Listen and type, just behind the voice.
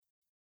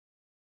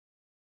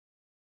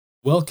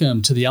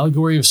Welcome to the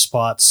Allegory of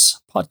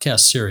Spots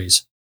podcast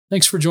series.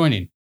 Thanks for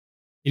joining.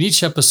 In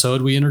each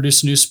episode, we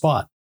introduce a new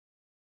spot.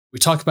 We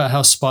talk about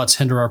how spots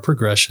hinder our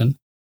progression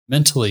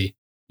mentally,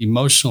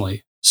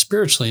 emotionally,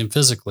 spiritually, and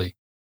physically,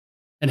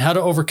 and how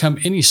to overcome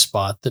any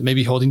spot that may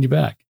be holding you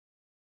back.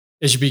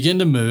 As you begin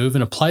to move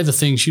and apply the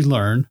things you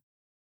learn,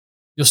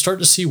 you'll start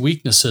to see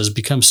weaknesses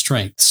become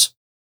strengths,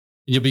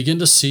 and you'll begin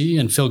to see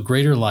and feel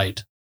greater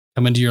light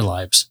come into your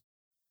lives.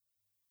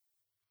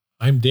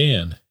 I'm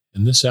Dan.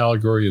 In this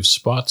Allegory of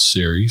Spots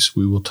series,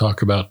 we will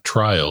talk about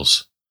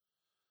trials.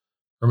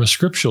 From a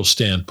scriptural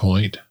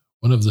standpoint,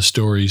 one of the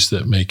stories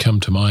that may come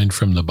to mind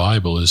from the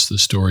Bible is the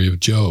story of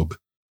Job.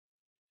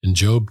 In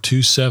Job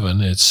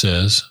 2:7, it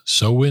says,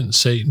 "So went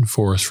Satan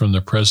forth from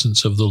the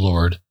presence of the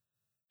Lord,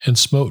 and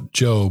smote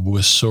Job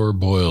with sore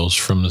boils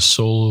from the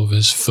sole of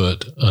his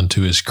foot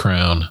unto his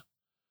crown."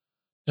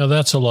 Now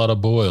that's a lot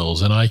of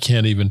boils, and I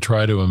can't even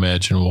try to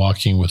imagine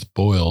walking with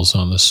boils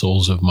on the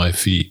soles of my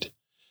feet.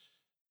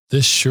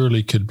 This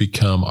surely could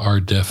become our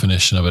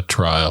definition of a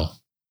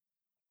trial.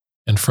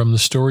 And from the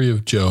story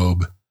of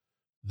Job,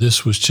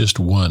 this was just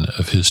one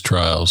of his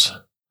trials.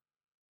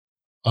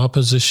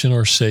 Opposition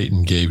or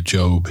Satan gave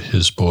Job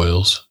his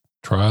boils.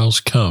 Trials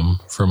come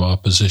from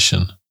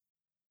opposition.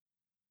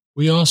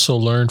 We also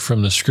learned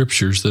from the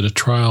scriptures that a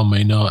trial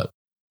may not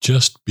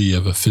just be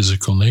of a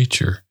physical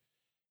nature.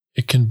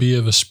 It can be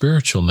of a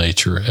spiritual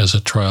nature as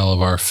a trial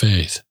of our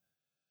faith.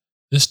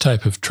 This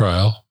type of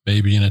trial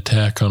may be an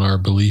attack on our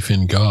belief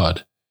in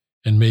God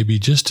and may be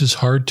just as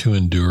hard to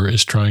endure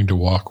as trying to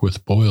walk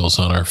with boils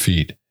on our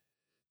feet,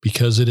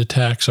 because it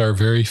attacks our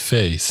very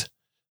faith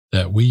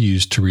that we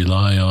use to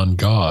rely on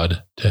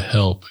God to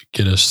help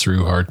get us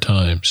through hard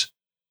times.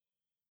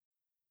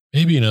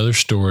 Maybe another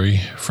story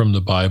from the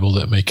Bible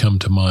that may come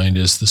to mind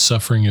is the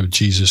suffering of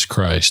Jesus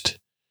Christ.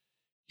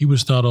 He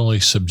was not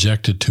only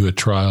subjected to a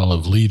trial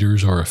of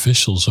leaders or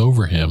officials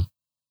over him,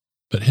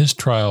 but his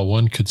trial,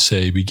 one could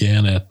say,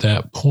 began at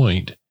that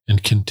point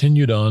and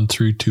continued on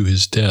through to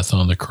his death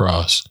on the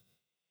cross.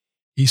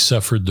 He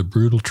suffered the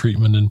brutal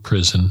treatment in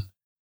prison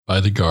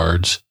by the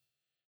guards,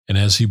 and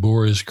as he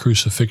bore his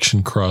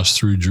crucifixion cross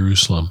through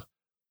Jerusalem,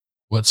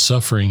 what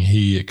suffering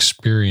he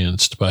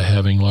experienced by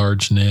having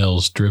large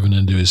nails driven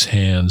into his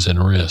hands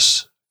and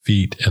wrists,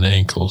 feet, and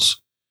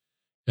ankles,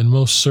 and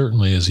most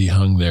certainly as he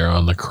hung there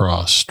on the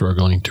cross,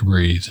 struggling to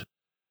breathe.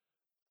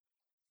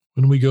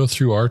 When we go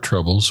through our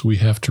troubles, we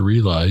have to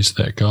realize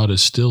that God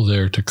is still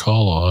there to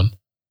call on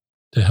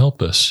to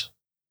help us.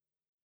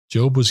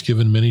 Job was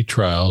given many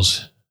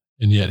trials,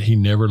 and yet he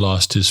never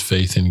lost his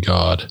faith in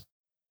God.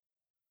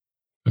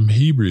 From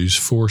Hebrews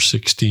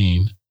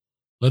 4:16,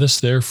 "Let us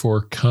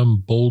therefore come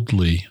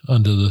boldly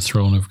unto the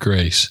throne of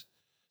grace,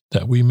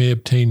 that we may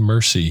obtain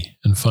mercy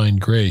and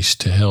find grace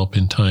to help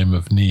in time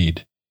of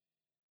need."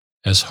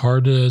 As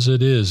hard as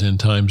it is in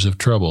times of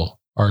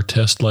trouble, our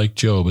test, like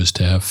Job, is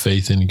to have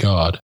faith in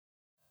God,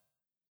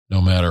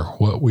 no matter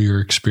what we are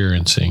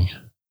experiencing.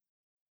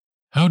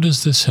 How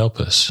does this help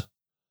us?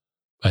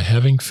 By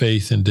having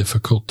faith in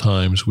difficult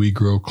times, we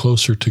grow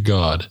closer to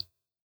God.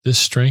 This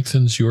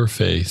strengthens your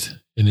faith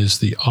and is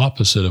the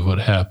opposite of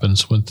what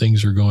happens when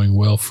things are going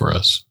well for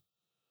us.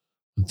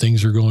 When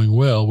things are going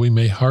well, we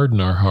may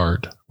harden our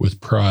heart with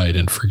pride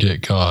and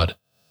forget God,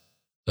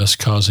 thus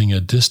causing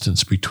a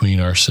distance between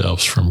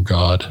ourselves from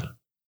God.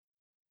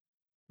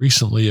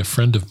 Recently, a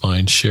friend of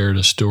mine shared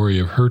a story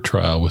of her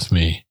trial with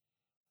me.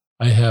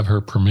 I have her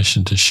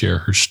permission to share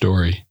her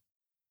story.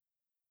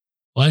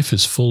 Life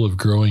is full of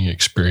growing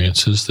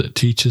experiences that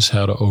teach us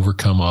how to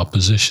overcome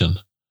opposition,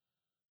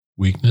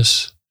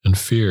 weakness, and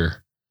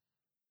fear.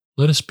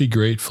 Let us be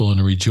grateful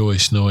and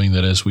rejoice knowing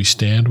that as we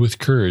stand with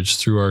courage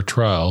through our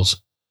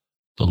trials,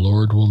 the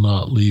Lord will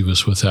not leave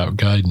us without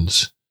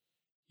guidance.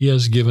 He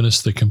has given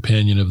us the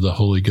companion of the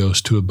Holy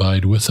Ghost to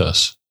abide with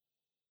us.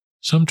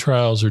 Some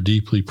trials are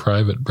deeply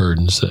private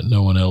burdens that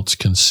no one else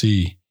can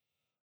see.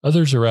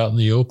 Others are out in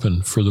the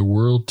open for the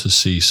world to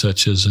see,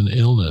 such as an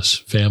illness,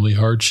 family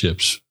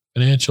hardships,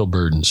 financial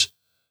burdens,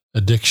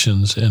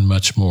 addictions, and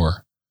much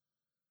more.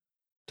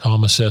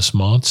 Thomas S.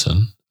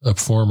 Monson, a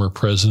former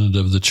president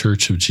of the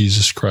Church of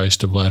Jesus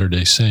Christ of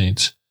Latter-day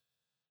Saints,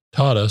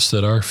 taught us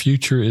that our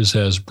future is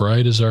as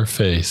bright as our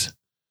faith.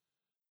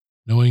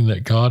 Knowing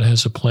that God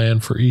has a plan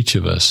for each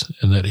of us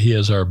and that He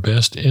has our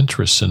best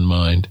interests in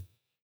mind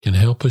can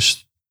help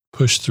us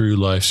push through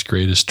life's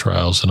greatest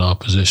trials and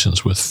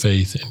oppositions with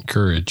faith and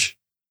courage.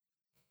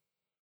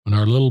 When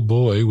our little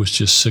boy was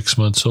just 6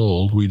 months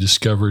old, we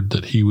discovered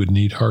that he would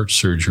need heart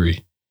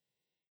surgery.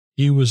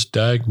 He was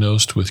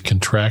diagnosed with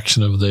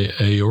contraction of the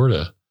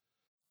aorta.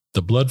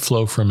 The blood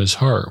flow from his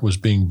heart was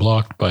being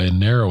blocked by a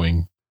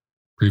narrowing,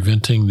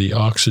 preventing the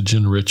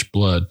oxygen-rich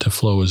blood to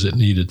flow as it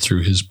needed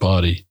through his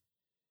body.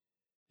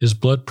 His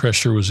blood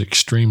pressure was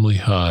extremely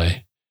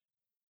high,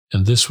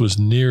 and this was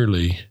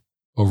nearly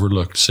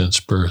overlooked since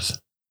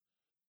birth.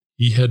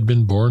 He had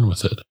been born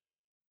with it.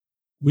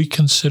 We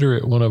consider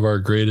it one of our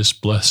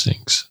greatest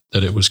blessings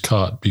that it was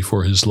caught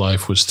before his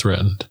life was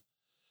threatened.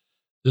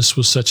 This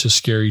was such a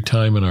scary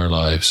time in our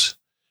lives.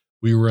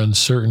 We were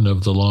uncertain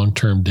of the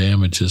long-term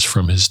damages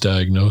from his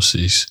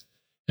diagnoses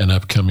and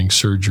upcoming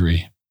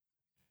surgery.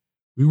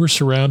 We were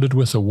surrounded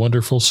with a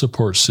wonderful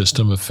support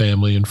system of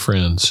family and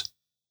friends.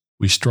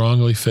 We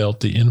strongly felt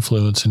the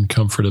influence and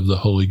comfort of the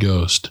Holy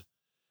Ghost.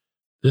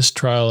 This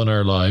trial in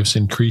our lives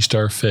increased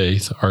our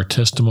faith, our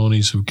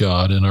testimonies of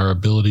God, and our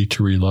ability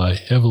to rely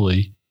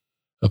heavily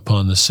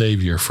upon the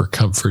Savior for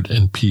comfort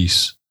and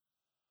peace.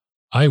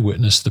 I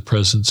witnessed the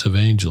presence of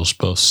angels,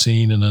 both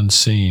seen and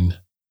unseen,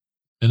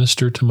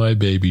 minister to my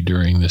baby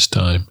during this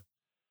time.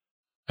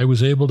 I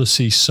was able to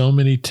see so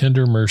many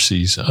tender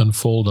mercies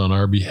unfold on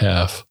our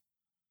behalf.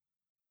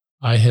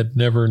 I had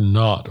never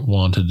not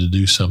wanted to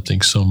do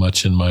something so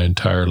much in my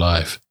entire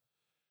life,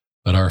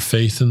 but our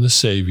faith in the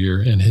Savior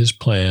and His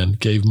plan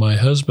gave my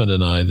husband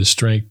and I the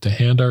strength to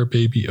hand our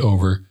baby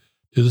over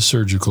to the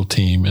surgical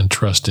team and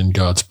trust in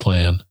God's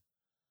plan.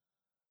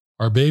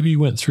 Our baby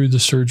went through the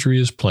surgery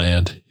as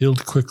planned,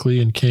 healed quickly,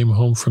 and came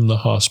home from the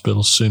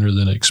hospital sooner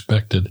than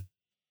expected.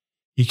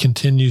 He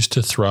continues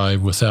to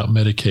thrive without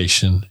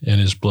medication, and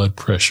his blood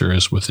pressure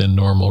is within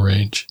normal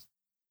range.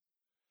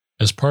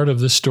 As part of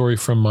this story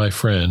from my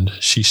friend,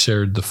 she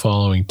shared the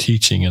following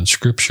teaching and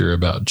scripture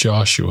about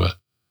Joshua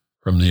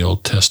from the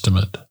Old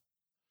Testament.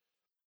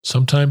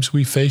 Sometimes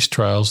we face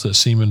trials that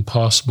seem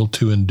impossible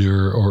to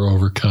endure or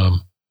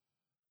overcome.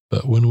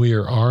 But when we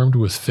are armed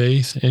with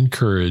faith and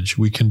courage,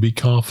 we can be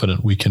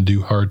confident we can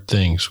do hard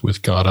things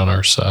with God on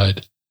our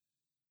side.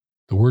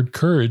 The word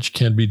courage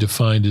can be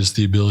defined as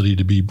the ability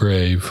to be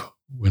brave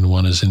when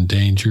one is in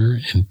danger,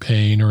 in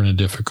pain, or in a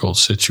difficult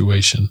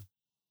situation.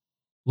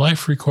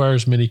 Life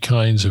requires many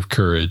kinds of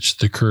courage: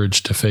 the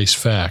courage to face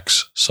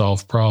facts,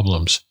 solve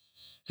problems,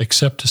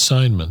 accept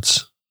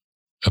assignments,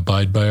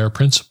 abide by our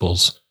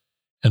principles,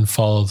 and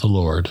follow the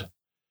Lord.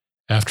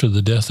 After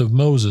the death of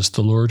Moses,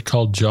 the Lord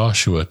called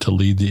Joshua to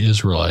lead the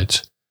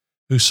Israelites,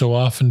 who so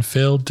often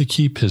failed to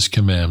keep His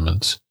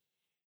commandments.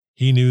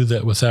 He knew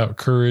that without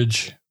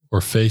courage or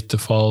faith to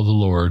follow the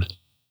Lord,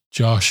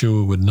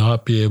 Joshua would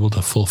not be able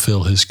to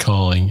fulfill his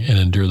calling and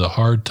endure the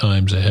hard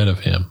times ahead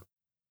of him.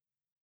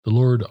 The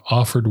Lord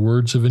offered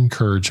words of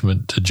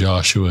encouragement to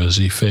Joshua as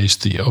he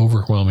faced the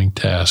overwhelming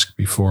task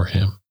before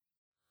him.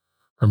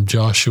 From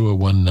Joshua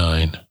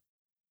 1:9.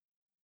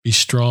 Be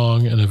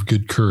strong and of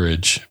good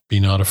courage, be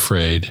not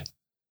afraid,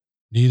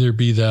 neither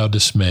be thou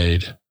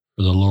dismayed,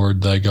 for the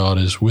Lord thy God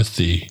is with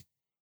thee,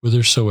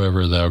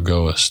 whithersoever thou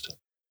goest.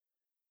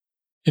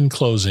 In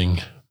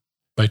closing,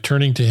 by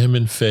turning to Him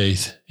in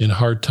faith in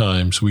hard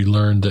times, we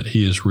learn that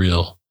He is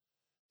real,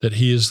 that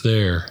He is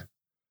there,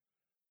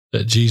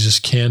 that Jesus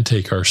can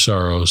take our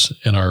sorrows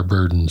and our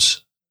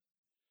burdens.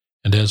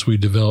 And as we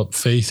develop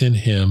faith in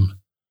Him,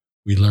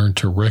 we learn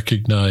to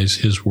recognize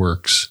His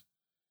works.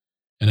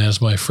 And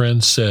as my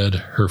friend said,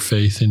 her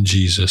faith in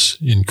Jesus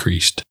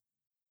increased.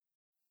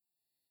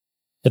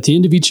 At the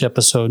end of each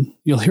episode,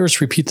 you'll hear us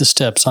repeat the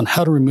steps on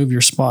how to remove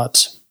your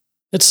spots.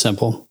 It's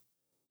simple.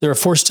 There are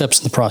 4 steps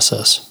in the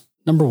process.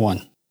 Number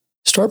 1,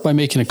 start by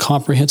making a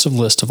comprehensive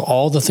list of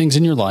all the things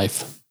in your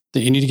life that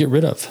you need to get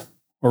rid of,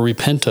 or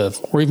repent of,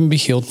 or even be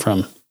healed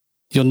from.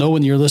 You'll know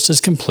when your list is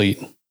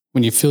complete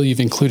when you feel you've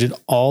included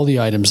all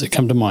the items that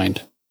come to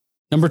mind.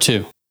 Number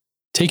 2,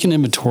 take an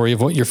inventory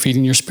of what you're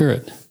feeding your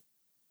spirit,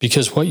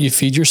 because what you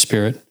feed your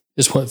spirit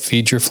is what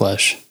feeds your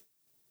flesh.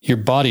 Your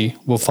body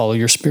will follow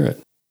your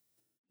spirit.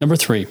 Number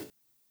 3,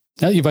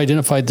 now that you've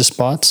identified the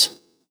spots,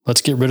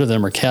 let's get rid of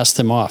them or cast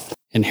them off.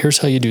 And here's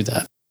how you do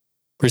that.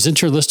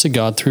 Present your list to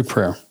God through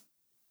prayer.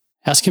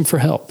 Ask Him for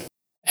help.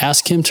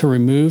 Ask Him to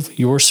remove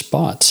your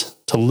spots,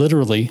 to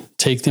literally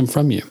take them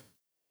from you.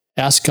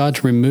 Ask God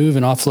to remove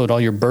and offload all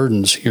your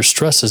burdens, your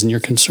stresses, and your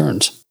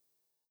concerns.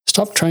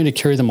 Stop trying to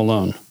carry them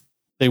alone.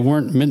 They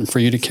weren't meant for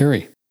you to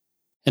carry.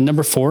 And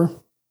number 4,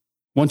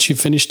 once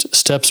you've finished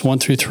steps 1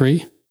 through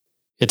 3,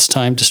 it's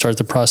time to start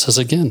the process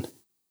again.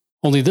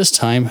 Only this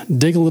time,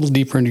 dig a little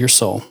deeper into your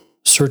soul,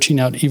 searching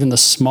out even the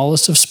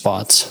smallest of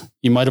spots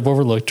you might have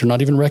overlooked or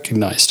not even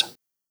recognized.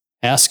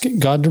 Ask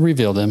God to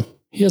reveal them.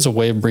 He has a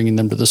way of bringing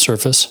them to the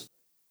surface.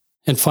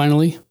 And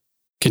finally,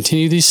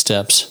 continue these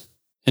steps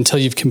until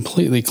you've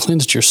completely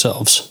cleansed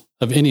yourselves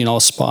of any and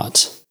all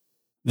spots.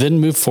 Then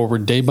move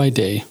forward day by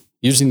day,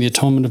 using the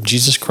atonement of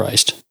Jesus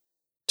Christ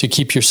to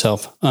keep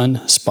yourself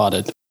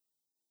unspotted.